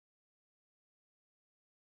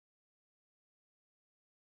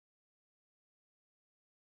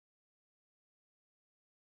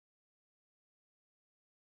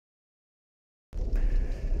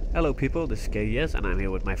Hello people, this is KDS and I'm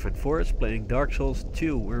here with my friend Phorus playing Dark Souls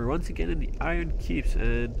 2. We're once again in the Iron Keeps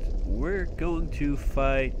and we're going to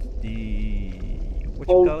fight the... what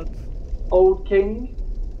you call it? Old King?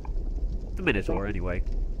 The Minotaur anyway.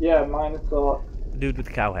 Yeah, Minotaur. The dude with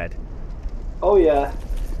the cow head. Oh yeah.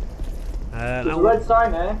 There's a red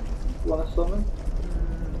sign there. You want to summon?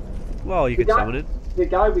 Well, you could summon it. The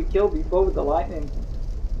guy we killed before with the lightning.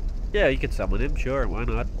 Yeah, you could summon him, sure, why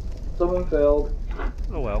not? Someone failed.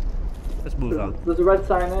 Oh well. Let's move on. There's a red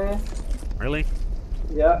sign there. Really?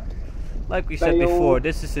 Yeah. Like we said before,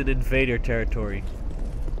 this is an invader territory.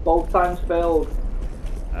 Both times failed.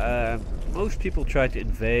 Most people try to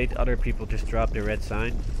invade, other people just drop their red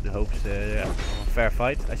sign in the hopes of a fair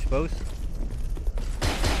fight, I suppose.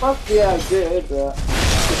 That's the idea, but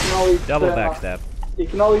you can always double backstab. You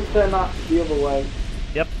can always turn that the other way.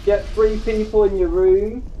 Yep. Get 3 people in your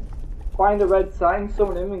room, find a red sign,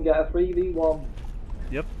 summon him, and get a 3v1.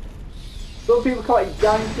 Yep. Some people call it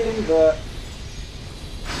ganking, but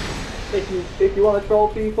if you want to troll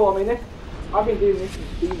people, I mean, I've been doing this in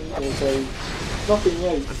Steam all day. Nothing new.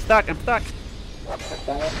 I'm stuck. Damn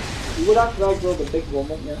it. You would have to aggro the big one,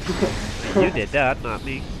 wouldn't you? You did that, not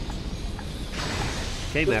me.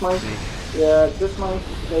 Came just after me. Yeah, just my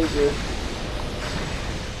behavior.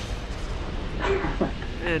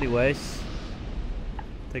 Anyways,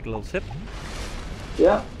 take a little sip.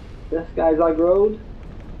 Yeah, this guy's aggroed.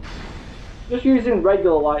 Just using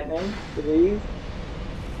regular lightning for these.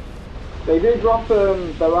 They do drop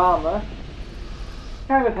their armor.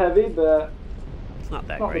 Kind of heavy, but it's not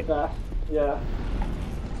that not great. the best. Yeah.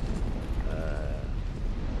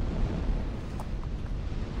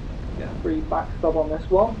 Get a free backstab on this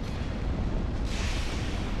one.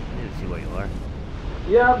 I didn't see where you are.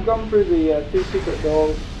 Yeah, I've gone through the 2 secret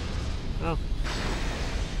doors. Oh.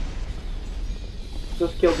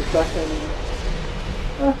 Just killed the second.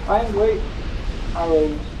 Iron weight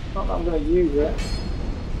arrows. Not that I'm going to use it.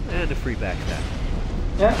 And a free backstab.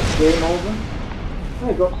 Yeah, game over.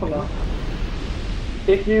 I got some of that.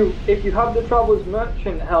 If you have the Traveler's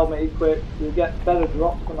Merchant helmet equipped, you'll get better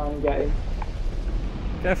drops than I'm getting.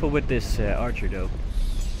 Careful with this archer though.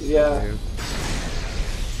 Yeah.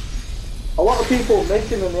 A lot of people miss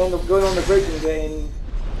him and they end up going on the bridge and getting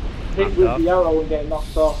hit with the arrow and getting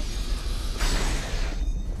knocked off.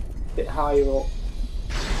 Bit higher up.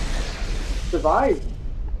 Survived.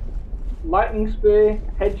 Lightning spear,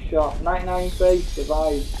 headshot, 99 face,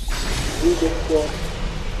 survived. We did so.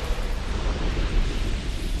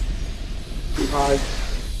 Survived.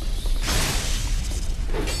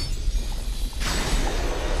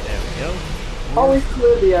 There we go. Always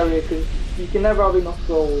clear the area because you can never have enough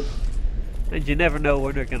souls. And you never know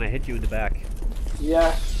when they're gonna hit you in the back.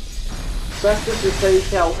 Yeah. Best is to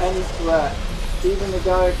take out any threat. Even the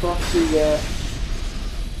guy across there,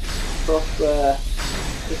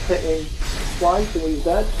 just hit him twice and he's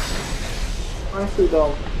dead. Nicely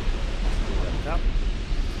done.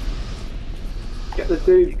 Get the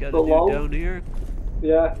dude you got below. The dude down here.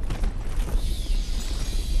 Yeah.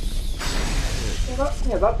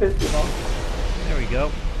 That pissed him off. There we go.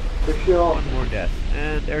 For sure. One more death.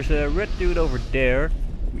 And there's a red dude over there.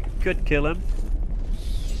 We could kill him.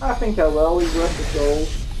 I think I will. He's worth the soul.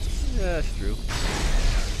 Yeah, that's true.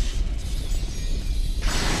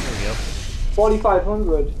 There we go.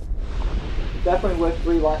 4,500. Definitely worth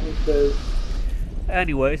 3 lightning spears.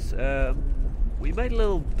 Anyways, we made a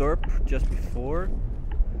little derp just before.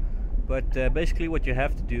 But basically what you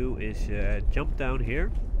have to do is jump down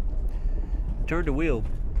here. Turn the wheel.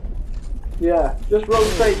 Yeah, just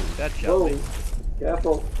rotate. That shot me.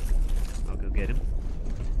 Careful. I'll go get him.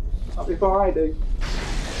 Not before I do.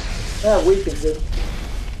 Yeah, weakened him.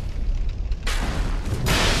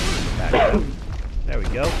 Back up. There we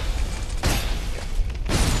go.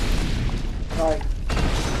 Right.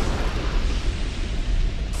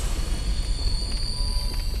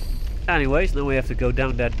 Anyways, now we have to go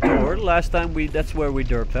down that door. Last time that's where we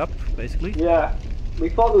derped up, basically. Yeah. We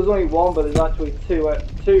thought there was only one, but there's actually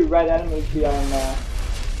two red enemies behind there.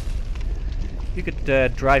 You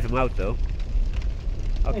could drive him out though.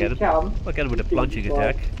 I'll get him. I'll get him with a plunging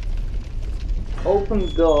attack. Open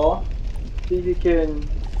the door. See if you can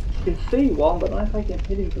see one, but I don't know if I can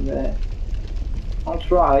hit him from there. I'll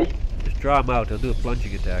try. Just draw him out, I'll do a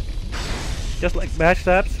plunging attack. Just like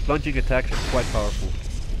backstabs, plunging attacks are quite powerful.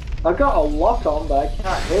 I've got a lock on, but I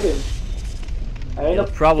can't hit him. You'll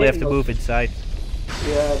probably have to move inside.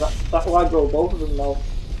 Yeah, that will aggro both of them though.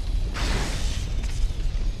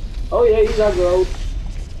 Oh yeah, he's aggroed.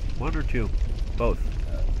 1 or 2? Both.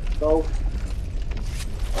 Both.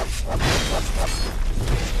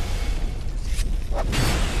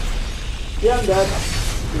 Yeah, I'm dead.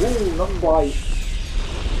 Ooh, not quite.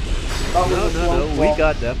 That was a close We one.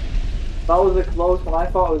 got them. That was a close one. I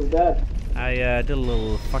thought it was dead. I did a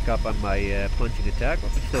little fuck up on my punching attack,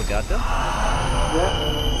 but we still got them.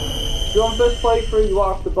 Yeah. If you're on first playthrough, you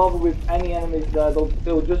won't have to bother with any enemies there.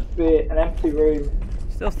 It'll just be an empty room.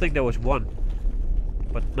 Still think there was one,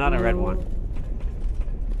 but not a red one.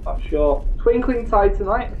 Not sure. Twinkling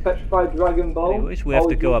Titanite, a petrified dragon bone. Anyways, we have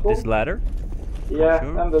to go up this useful. ladder. Yeah, Sure.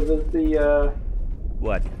 remember there's the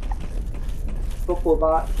What? couple of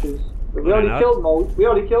archers. But we No, already they're killed most. We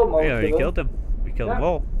already killed most We of already them. killed them. We killed them Yeah.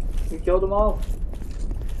 all. We killed them all.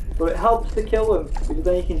 But it helps to kill them because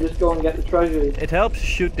then you can just go and get the treasures. It helps to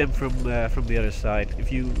shoot them from the other side.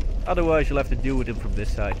 Otherwise, you'll have to deal with them from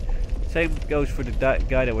this side. Same goes for the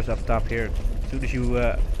guy that was up top here. As soon as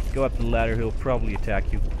you go up the ladder, he'll probably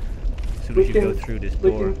attack you. As soon as you go through this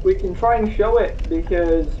door. We can try and show it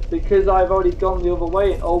because I've already gone the other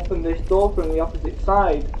way and opened this door from the opposite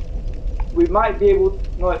side. We might be able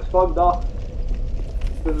to. No, it's fogged off.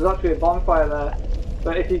 There's actually a bonfire there.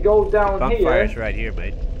 But if you go down Bonfire's here, right here,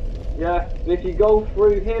 mate. yeah. If you go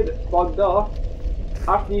through here that's fogged off,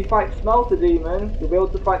 after you fight Smelter Demon, you'll be able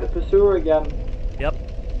to fight the Pursuer again. Yep.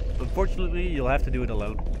 Unfortunately, you'll have to do it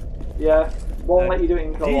alone. Yeah, won't let you do it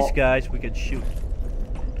in co-op. These guys we can shoot.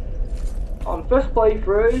 On first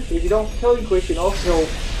playthrough, if you don't kill him quick enough,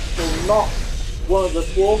 he'll knock one of the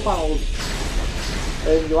floor panels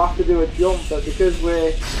and you'll have to do a jump, but because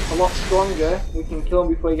we're a lot stronger, we can kill him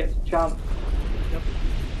before he gets a chance. Yep.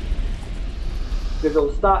 Because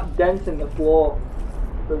he'll start denting the floor.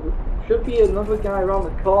 There should be another guy around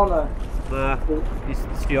the corner. Nah,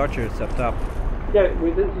 it's the archer that's up top. Yeah,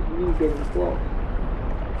 this is you getting close.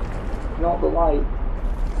 Not the light.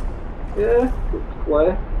 Yeah, looks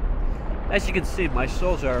clear. As you can see, my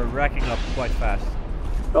souls are racking up quite fast.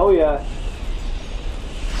 Oh yeah.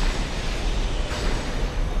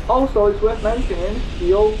 Also, it's worth mentioning, if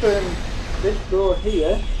you open this door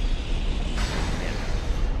here,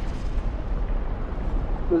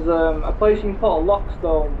 there's a place you can put a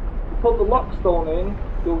lockstone. You put the lockstone in,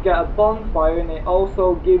 you'll get a bonfire, and it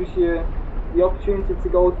also gives you the opportunity to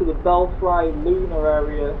go to the Belfry Lunar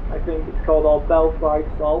area, I think it's called, or Belfry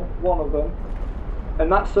Sol, one of them.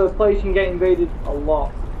 And that's a place you can get invaded a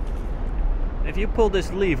lot. If you pull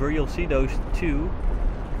this lever, you'll see those two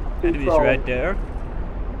enemies souls. right there.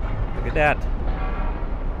 Look at that.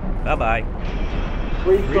 Bye bye.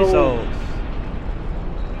 Three Three souls.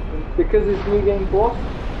 Because it's New Game Plus,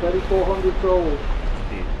 3,400 souls.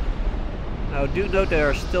 Indeed. Now do note there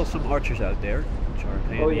are still some archers out there, which are a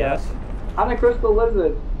pain in the yeah. ass. And a crystal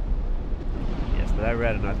lizard. Yes, but I'd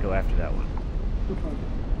rather not go after that one.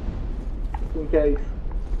 Just in case.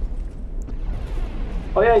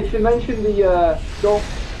 Oh yeah, you should mention the don't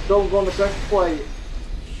go on the pressure plate.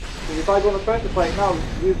 Because if I go on the pressure plate now,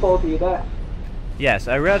 you fall to your death. Yes,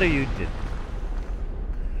 I'd rather you did.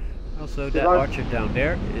 Also, that archer down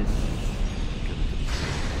there is...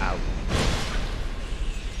 Ow.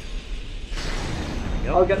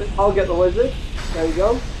 There we go. I'll get the lizard. There you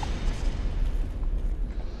go.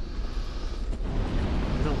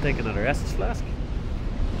 I'll take another Estus flask.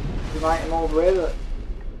 There's an item over here that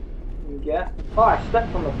you can get. Oh, I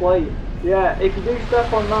stepped on the plate. Yeah, if you do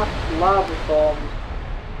step on that, lava forms.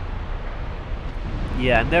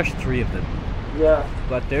 Yeah, and there's 3 of them. Yeah.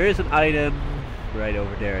 But there is an item right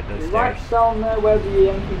over there at those Right stairs. down there where the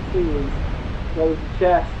NPC is. There's a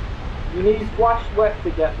chest. You need Flash Wet to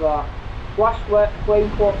get that. Flash Wet, Flame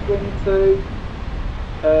Quartz Ring 2.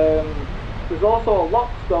 There's also a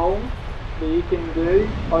Lockstone that you can do,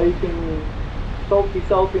 or you can soak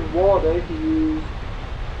yourself in water if you use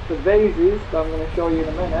the vases that I'm going to show you in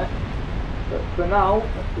a minute. But for now,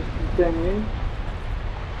 let's just continue.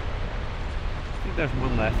 I think there's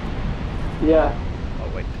one left. Yeah. Oh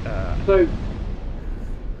wait, So,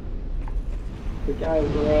 the guy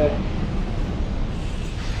over there.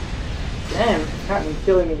 Damn, can't even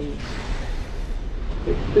kill him in...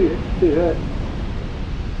 It's too hurt.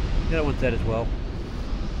 the other one's dead as well.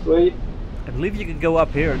 Sweet. I believe you can go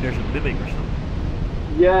up here and there's a mimic or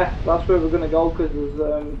something. Yeah, that's where we're gonna go because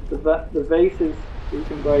there's the vases you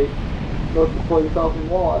can break. Go to pour yourself in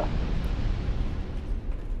water.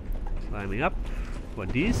 Climbing up. What,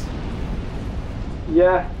 these?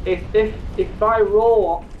 Yeah, if I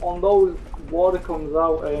roll on those, water comes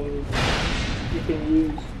out and you can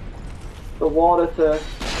use the water to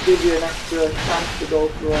give you an extra chance to go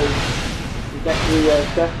through and get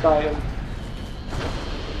the chest item.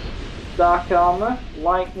 Dark armor,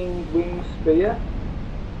 lightning wing spear.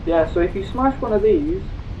 Yeah, so if you smash one of these,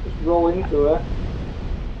 just roll into it,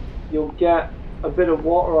 you'll get a bit of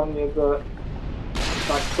water on you, but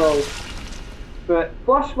like so. But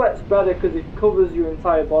Flash Sweat's better because it covers your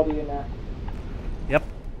entire body in it. Yep.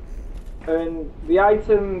 And the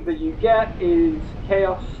item that you get is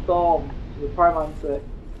Chaos Storm, the Primancy.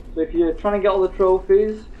 So if you're trying to get all the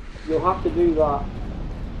trophies, you'll have to do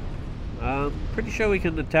that. Pretty sure we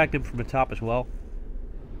can attack them from the top as well.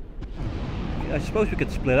 I suppose we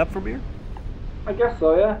could split up from here? I guess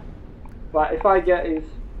so, yeah. But if I get his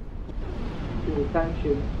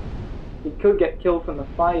attention, he could get killed from the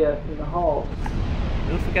fire in the horse.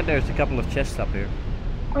 Don't forget there's a couple of chests up here.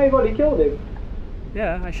 Oh, you've already killed him?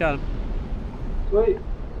 Yeah, I shot him. Sweet.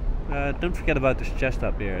 Don't forget about this chest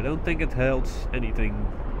up here. I don't think it holds anything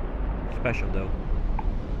special though.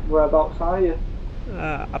 Whereabouts are you?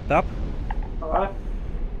 Up top. Alright.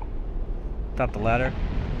 Top the ladder.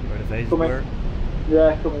 Where the vases Coming. were.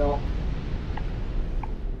 Yeah, coming up.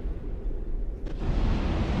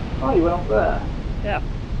 Oh, you went up there? Yeah.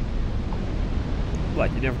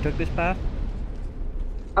 What, you never took this path?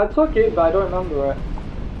 I took it, but I don't remember it.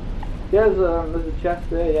 There's a chest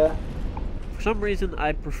there, yeah. For some reason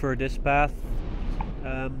I prefer this path.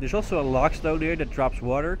 There's also a lockstone here that drops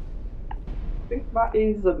water. I think that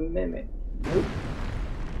is a mimic. Nope.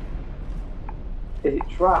 Is it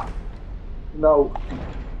trapped? No.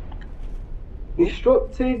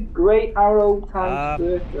 Destructive Great Arrow Time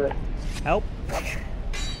Circuit. Help.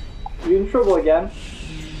 You in trouble again?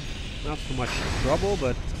 Not so much trouble,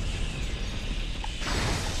 but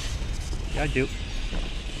yeah, I do.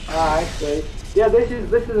 Ah, I see. Yeah, this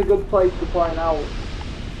is a good place to point out.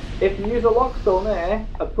 If you use a lockstone here,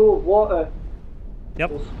 a pool of water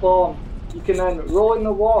will spawn. You can then roll in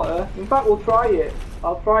the water. In fact, we'll try it.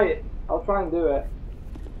 I'll try it. I'll try and do it.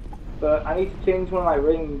 But I need to change one of my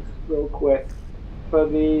rings real quick for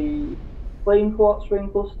the flame quartz ring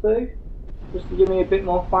 +2, just to give me a bit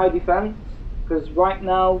more fire defense. Because right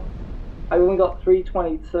now I only got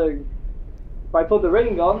 322. If I put the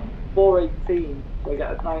ring on, 418, so I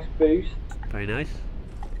get a nice boost. Very nice.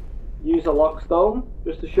 Use a lockstone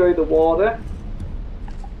just to show you the water.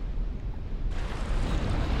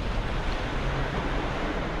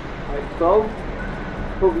 Like so.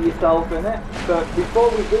 Cover yourself in it. But before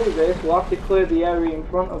we do this, we'll have to clear the area in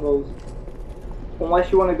front of us.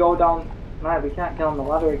 Unless you want to go down. No, we can't get on the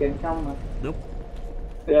ladder again, can we? Nope.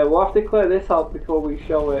 Yeah, we'll have to clear this out before we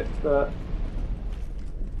show it. But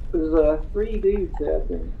there's 3 dudes here, I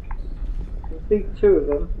think. I see 2 of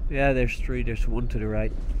them. Yeah, there's 3. There's 1 to the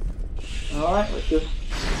right. Alright, let's just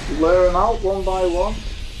lure them out one by one.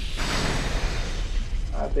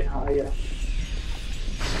 A bit higher.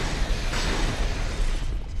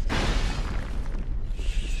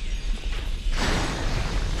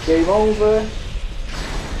 Game over.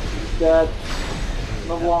 He's dead.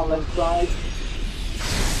 Another one on this side.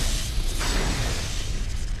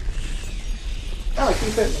 Oh, I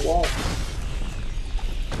keep hitting the wall.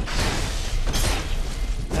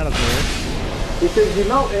 That'll do it. Because you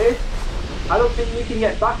notice, I don't think you can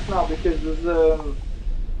get back now because there's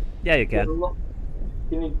Yeah, you can.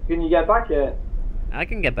 Can you get back here? I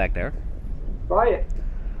can get back there. Try it.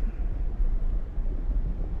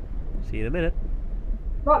 See you in a minute.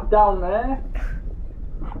 Not down there.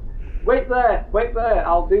 Wait there.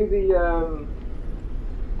 I'll do the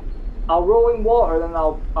I'll roll in water and then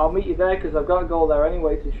I'll meet you there because I've got to go there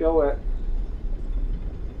anyway to show it.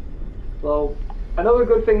 So another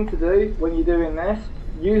good thing to do when you're doing this,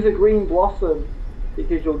 use a green blossom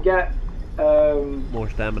because you'll get more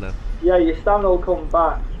stamina. Yeah, your stamina will come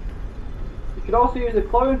back. You can also use a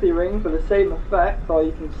chloranthy ring for the same effect, or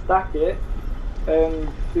you can stack it.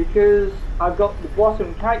 Because I've got the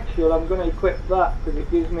Blossom Kite Shield, I'm going to equip that because it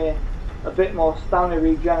gives me a bit more stamina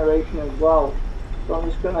regeneration as well. So I'm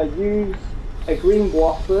just going to use a green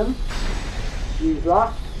blossom. Use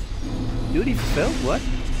that. Duty fulfilled? What?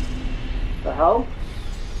 The hell?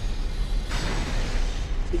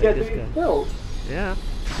 You Take get this duty guy. fulfilled? Yeah.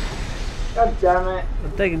 God damn it.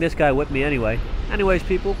 I'm taking this guy with me anyway. Anyways,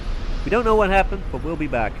 people, we don't know what happened, but we'll be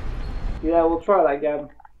back. Yeah, we'll try that again.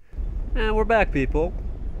 And we're back, people.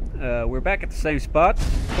 We're back at the same spot.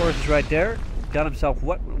 Phorus is right there. Got himself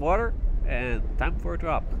wet with water, and time for a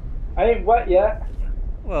drop. I ain't wet yet.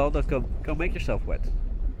 Well, then go make yourself wet.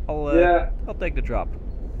 I'll take the drop.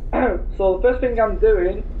 So the first thing I'm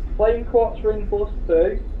doing, flame quartz ring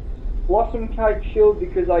 +2, Blossom Kite Shield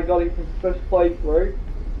because I got it from first playthrough.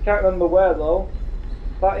 Can't remember where though.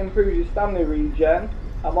 That improves your stamina regen.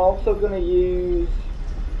 I'm also going to use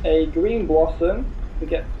a green blossom to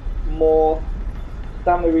get more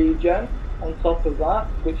stamina regen on top of that,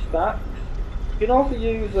 which stacks. You can also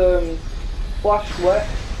use Flash Sweat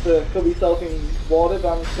to cover yourself in water,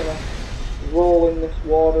 but I'm just going to roll in this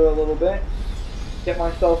water a little bit, get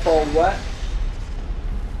myself all wet.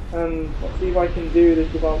 And let's see if I can do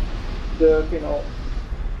this without derping up.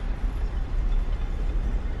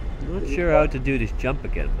 I'm not sure how to do this jump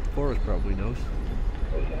again, but Phorus probably knows.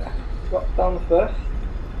 Oh yeah. Drop down first.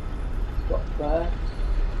 Drop there.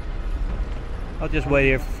 I'll just wait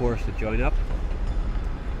here for Phorus to join up.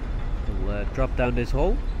 We'll drop down this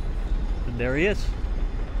hole, and there he is.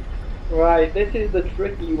 Right, this is the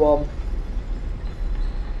tricky one.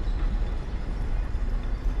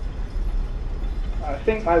 I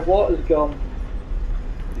think my water's gone.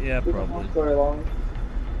 Yeah, Doesn't probably. last very long.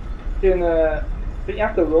 I think you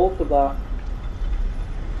have to roll to that.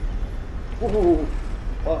 Ooh,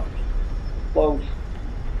 fuck. Close.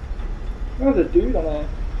 There's a dude on there.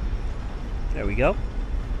 There we go.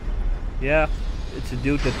 Yeah, it's a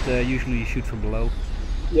dude that usually you shoot from below.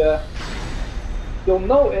 Yeah. You'll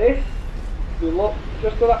notice, if you look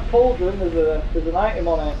just for that cauldron, there's an item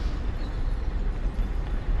on it.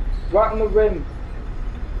 Right on the rim.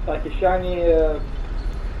 Like a shiny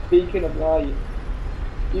beacon of light.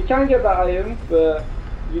 You can get that item, but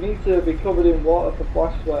you need to be covered in water for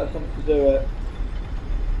flash sweat or something to do it.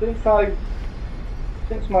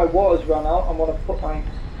 Since my water's run out, I'm gonna put my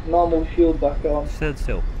normal shield back on. Stand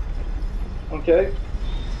still. Okay.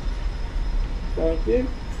 Thank you.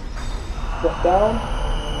 Drop down.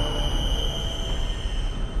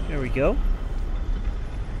 There we go.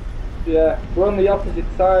 Yeah, we're on the opposite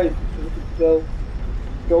side, so we can still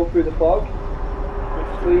go through the fog,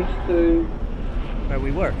 which leads to Where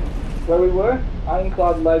we were.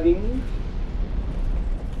 ironclad leggings,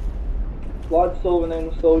 large silver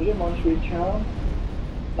named soldier, monstrous charm.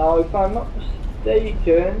 Now, if I'm not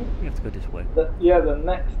mistaken, We have to go this way. the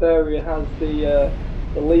next area has the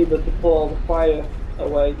lever to pull the fire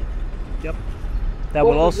away. Yep. That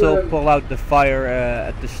will also pull out the fire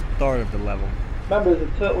at the start of the level. Remember, there's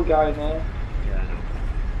a turtle guy in there, Yeah, I know.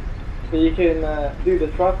 so you can do the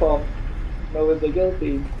trap on, with the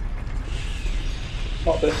guilty.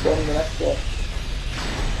 Not this one, the next one.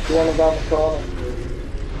 The one around the corner.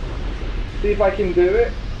 See if I can do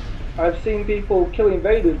it. I've seen people kill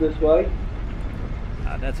invaders this way.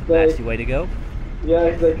 That's a nasty way to go. Yeah,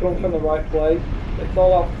 if they come from the right place. It's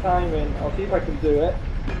all about timing. I'll see if I can do it.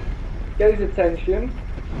 Get his attention.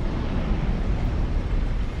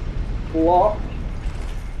 Block.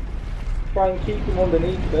 Try and keep him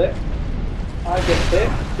underneath it. I get hit.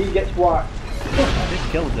 He gets whacked. Didn't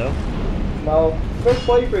kill him though. No. First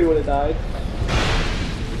playthrough he would have died.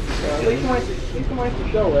 At least I managed to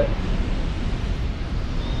show it.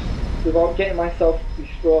 Without getting myself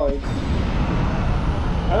destroyed.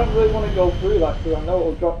 I don't really want to go through that because I know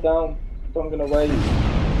it'll drop down, so I'm going to wait.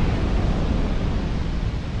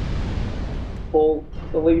 Pull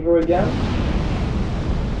the lever again.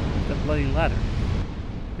 The bloody ladder.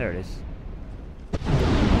 There it is.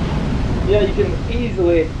 Yeah, you can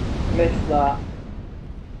easily miss that.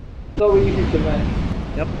 So easy to miss.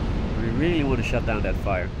 Yep. We really want to shut down that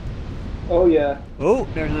fire. Oh yeah. Oh,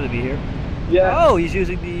 there's an enemy here. Yeah. Oh, he's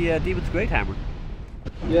using the Demon's Great Hammer.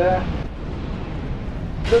 Yeah.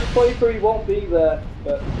 This playthrough he won't be there,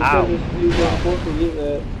 but because it's using Phorus he is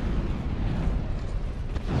there.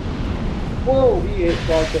 Whoa, he hits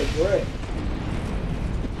like a brick.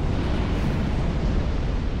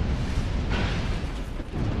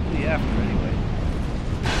 What are you after anyway?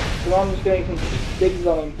 So I'm just getting some digs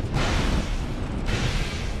on him.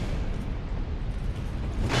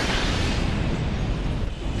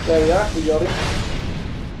 There we are, we got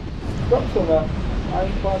him. Drop some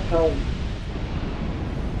ironclad helm.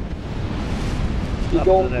 You Up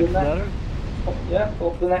go the next ladder.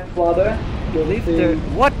 Up the next ladder. You'll Leave see the...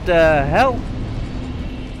 What the hell?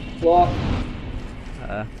 What?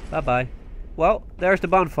 Bye bye. Well, there's the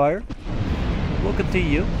bonfire. We'll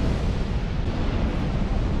continue.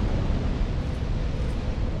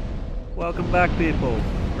 Welcome back, people.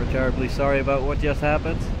 We're terribly sorry about what just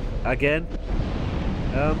happened. Again.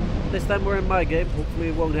 This time we're in my game. Hopefully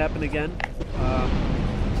it won't happen again.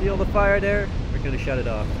 See all the fire there? We're gonna shut it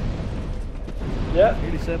off. Yeah.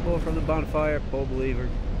 Really simple. From the bonfire, pull the lever.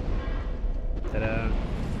 Ta-da.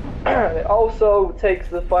 It also takes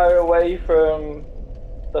the fire away from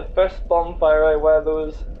the first bonfire where there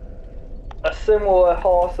was a similar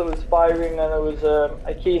horse that was firing and there was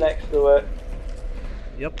a key next to it.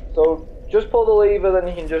 Yep. So just pull the lever, then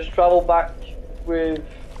you can just travel back with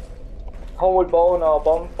Homeward Bone or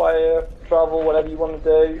Bonfire, travel, whatever you want to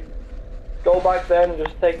do. Go back then and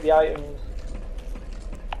just take the items.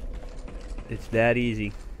 It's that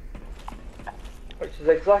easy. Which is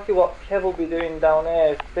exactly what Kev will be doing down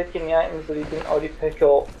here, picking the items that he didn't already pick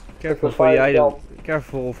up. Careful for the item.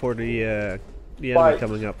 Careful for the enemy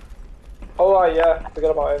coming up. Oh right, yeah,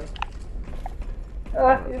 forgot about him.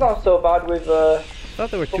 He's not so bad with. I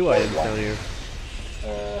thought there were two football items one. down here.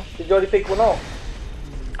 Did you already pick one up?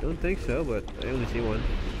 Don't think so, but I only see one.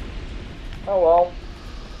 Oh well.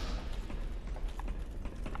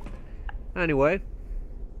 Anyway.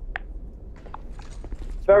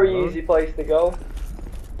 Very easy place to go.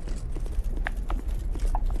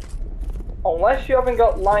 Unless you haven't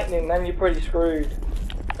got lightning, then you're pretty screwed.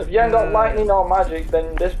 If you haven't got lightning or magic,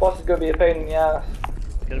 then this boss is going to be a pain in the ass.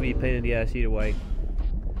 It's going to be a pain in the ass either way.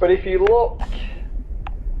 But if you look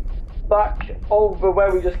back over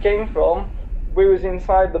where we just came from, we was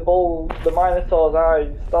inside the Minotaur's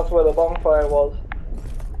eyes. That's where the bonfire was.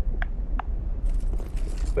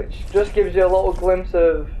 Which just gives you a little glimpse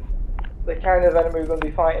of the kind of enemy we're going to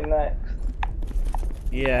be fighting next.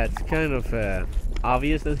 Yeah, it's kind of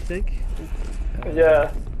obvious, don't you think?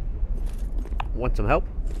 Yeah. Want some help?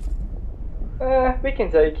 We can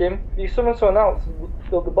take him. If you summon someone else,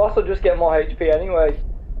 the boss will just get more HP anyway.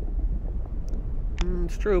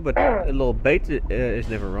 It's true, but a little bait is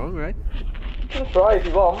never wrong, right? Just try if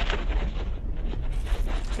you want.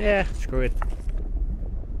 Yeah, screw it.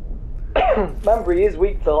 Remember, he is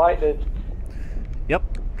weak to lightning. Yep.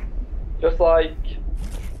 Just like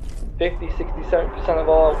 50, 60, 70% of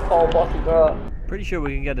all bosses are. Pretty sure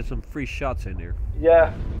we can get some free shots in here.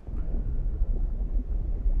 Yeah.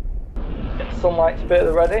 Get sunlight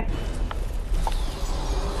spitter ready.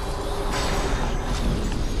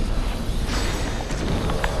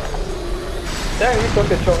 Damn, you took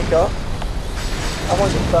a chunk off. I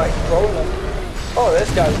want to start throwing them. Oh, this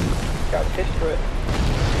guy's got history.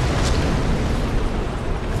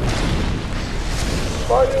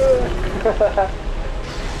 Fire!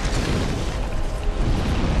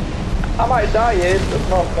 I might die here, but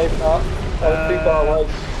not, maybe not. I was too far away.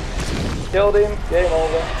 Killed him, game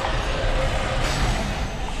over.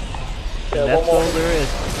 Yeah, That's one more. all there is.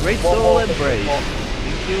 Great One soul more embrace. thing.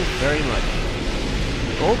 Thank you very much.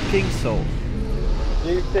 Old King Soul.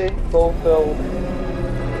 Duty fulfilled.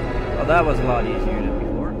 Well, that was a lot easier than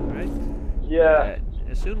before, right? Yeah.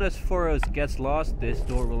 As soon as Phorus gets lost, this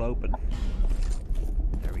door will open.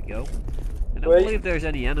 There we go. I don't Wait. believe there's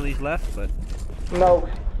any enemies left, but No.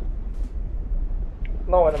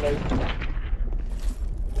 No enemy.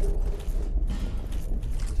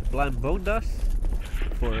 sublime bone dust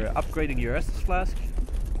for upgrading your Estus flask.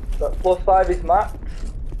 That +5 is max.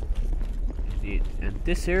 Indeed. And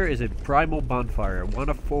this here is a Primal Bonfire, 1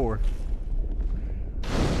 of 4.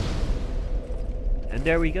 And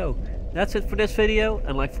there we go. That's it for this video,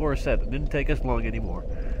 and like Phorus said, it didn't take us long anymore.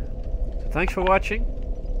 So thanks for watching,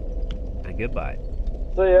 and goodbye.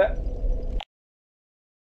 See ya.